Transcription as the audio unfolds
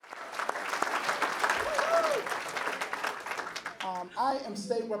I am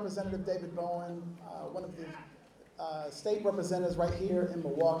State Representative David Bowen, one of the state representatives right here in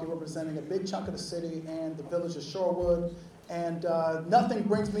Milwaukee, representing a big chunk of the city and the village of Shorewood. And nothing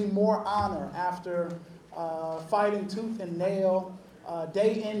brings me more honor after fighting tooth and nail,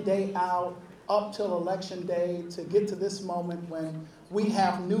 day in, day out, up till election day, to get to this moment when we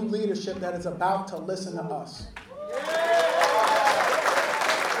have new leadership that is about to listen to us.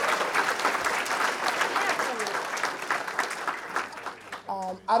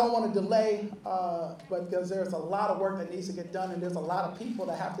 I don't want to delay, but because there's a lot of work that needs to get done and there's a lot of people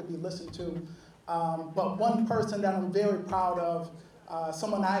that have to be listened to. But one person that I'm very proud of,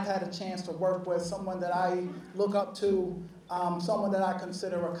 someone I've had a chance to work with, someone that I look up to, someone that I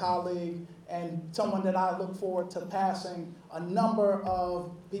consider a colleague, and someone that I look forward to passing a number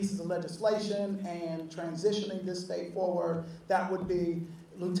of pieces of legislation and transitioning this state forward. That would be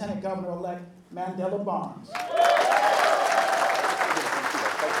Lieutenant Governor-elect Mandela Barnes.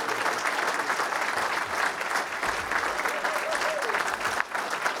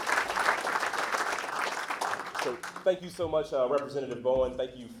 Thank you so much, Representative Bowen.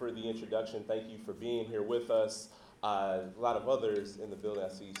 Thank you for the introduction. Thank you for being here with us. A lot of others in the building. I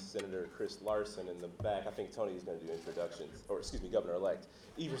see Senator Chris Larson in the back. I think Tony is going to do introductions, or excuse me, Governor-elect.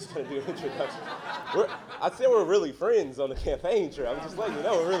 Ever's going to do introductions. I'd say we're really friends on the campaign trail. I'm just letting you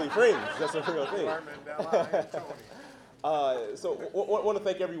know we're really friends. That's a real thing. So want to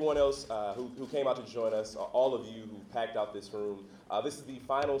thank everyone else who came out to join us, all of you who packed out this room. This is the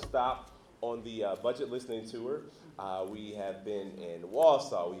final stop on the budget listening tour. We have been in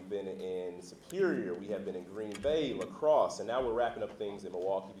Wausau, we've been in Superior, we have been in Green Bay, La Crosse, and now we're wrapping up things in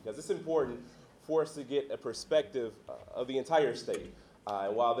Milwaukee because it's important for us to get a perspective of the entire state.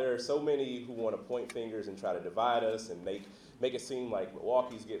 And while there are so many who want to point fingers and try to divide us and make it seem like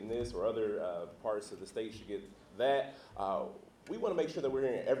Milwaukee's getting this or other parts of the state should get that, we want to make sure that we're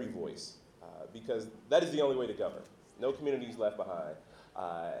hearing every voice because that is the only way to govern. No communities left behind.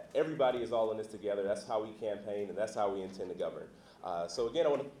 Everybody is all in this together. That's how we campaign, and that's how we intend to govern. So again, I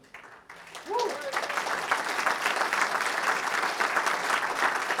want to.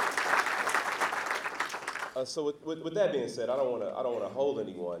 So with that being said, I don't want to hold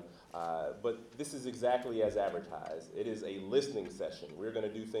anyone, but this is exactly as advertised. It is a listening session. We're going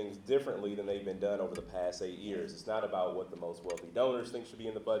to do things differently than they've been done over the past 8 years. It's not about what the most wealthy donors think should be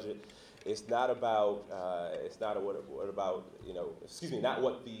in the budget. It's not about not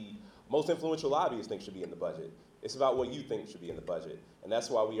what the most influential lobbyists think should be in the budget. It's about what you think should be in the budget. And that's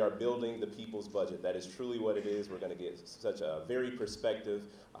why we are building the people's budget. That is truly what it is. We're going to get such a varied perspective.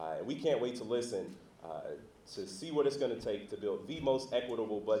 And we can't wait to listen to see what it's going to take to build the most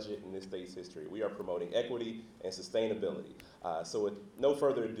equitable budget in this state's history. We are promoting equity and sustainability. So with no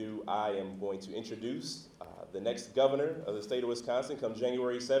further ado, I am going to introduce the next governor of the state of Wisconsin come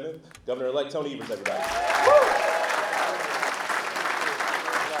January 7th, Governor-elect Tony Evers, everybody.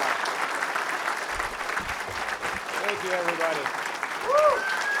 Thank you, everybody.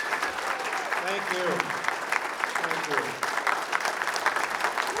 Thank you. Thank you.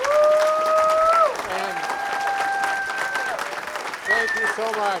 And thank you so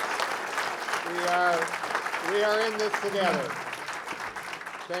much. We are in this together.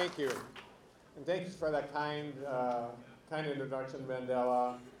 Thank you. And thank you for that kind introduction,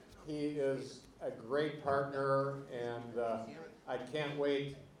 Mandela. He is a great partner, and I can't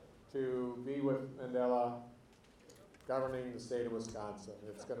wait to be with Mandela governing the state of Wisconsin.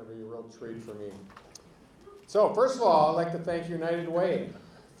 It's going to be a real treat for me. So first of all, I'd like to thank United Way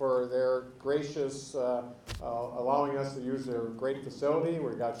for their gracious allowing us to use their great facility.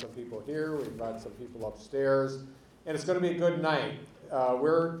 We've got some people here, we've got some people upstairs, and it's going to be a good night.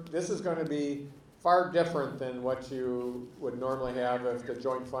 This is going to be far different than what you would normally have if the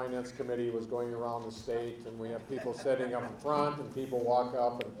Joint Finance Committee was going around the state and we have people sitting up in front and people walk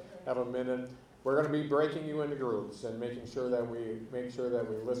up and have a minute. We're going to be breaking you into groups and making sure that we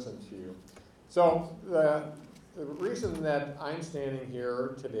listen to you. So the reason that I'm standing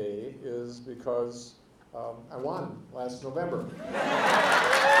here today is because I won last November.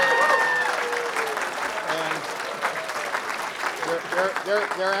 And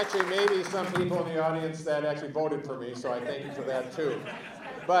there actually may be some people in the audience that actually voted for me, so I thank you for that too.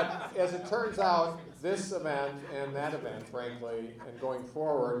 But as it turns out, this event and that event, frankly, and going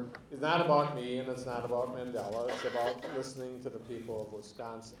forward, is not about me and it's not about Mandela. It's about listening to the people of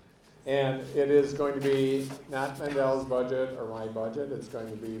Wisconsin. And it is going to be not Mandela's budget or my budget. It's going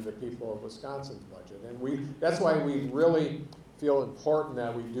to be the people of Wisconsin's budget. And that's why we really feel important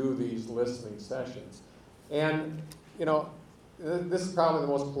that we do these listening sessions. And, you know, this is probably the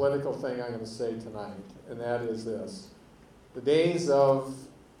most political thing I'm going to say tonight, and that is this. The days of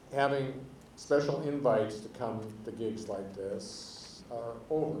having special invites to come to gigs like this are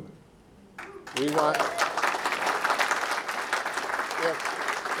over. We want,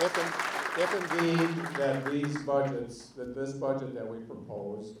 if indeed that this budget that we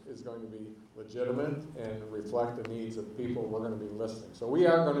propose is going to be legitimate and reflect the needs of people, we're going to be listening. So we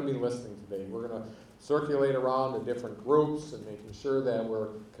are going to be listening today. We're going to circulate around the different groups and making sure that we're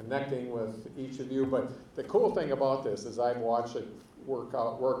connecting with each of you. But the cool thing about this, as I've watched it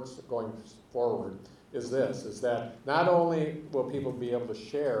works going forward, is that not only will people be able to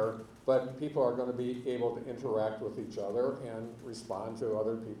share, but people are going to be able to interact with each other and respond to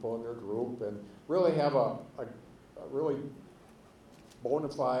other people in their group and really have a really bona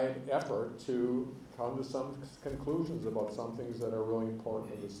fide effort to come to some conclusions about some things that are really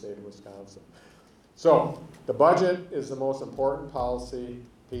important in the state of Wisconsin. So the budget is the most important policy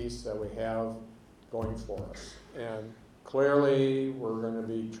piece that we have going for us. And clearly, we're going to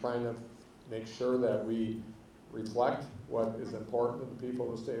be trying to make sure that we reflect what is important to the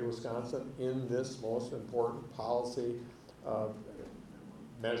people of the state of Wisconsin in this most important policy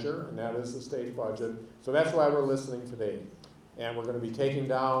measure, and that is the state budget. So that's why we're listening today. And we're going to be taking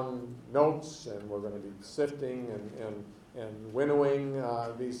down notes, and we're going to be sifting and winnowing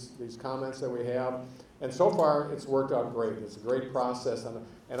these comments that we have. And so far, it's worked out great. It's a great process.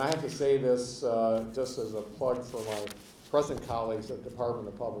 And I have to say this just as a plug for my present colleagues at the Department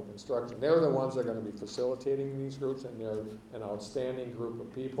of Public Instruction. They're the ones that are going to be facilitating these groups, and they're an outstanding group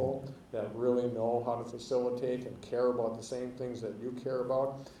of people that really know how to facilitate and care about the same things that you care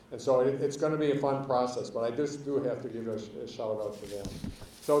about. And so it's going to be a fun process, but I just do have to give a shout out to them.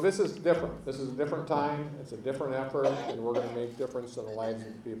 So this is different. This is a different time. It's a different effort, and we're going to make difference in the lives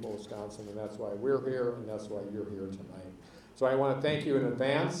of the people of Wisconsin, and that's why we're here, and that's why you're here tonight. So I want to thank you in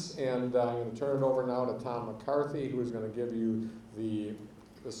advance, and I'm going to turn it over now to Tom McCarthy, who is going to give you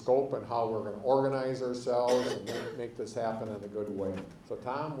the scope and how we're going to organize ourselves and make this happen in a good way. So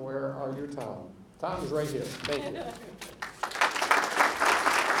Tom, where are you, Tom? Tom is right here. Thank you.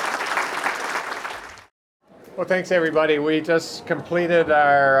 Well, thanks everybody. We just completed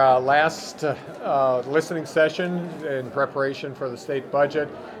our last listening session in preparation for the state budget.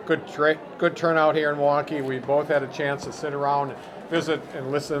 Good turnout here in Milwaukee. We both had a chance to sit around, visit,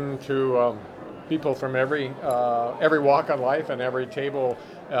 and listen to people from every walk of life and every table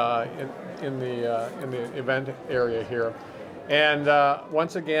in the event area here. And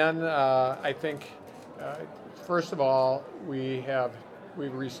once again, I think first of all we've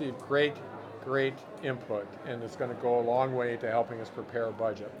received great input, and it's going to go a long way to helping us prepare a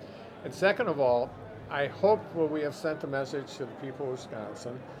budget. And second of all, I hope we have sent the message to the people of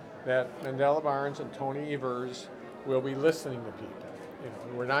Wisconsin that Mandela Barnes and Tony Evers will be listening to people.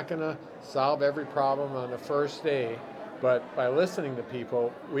 We're not going to solve every problem on the first day, but by listening to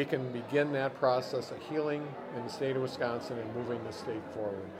people, we can begin that process of healing in the state of Wisconsin and moving the state forward.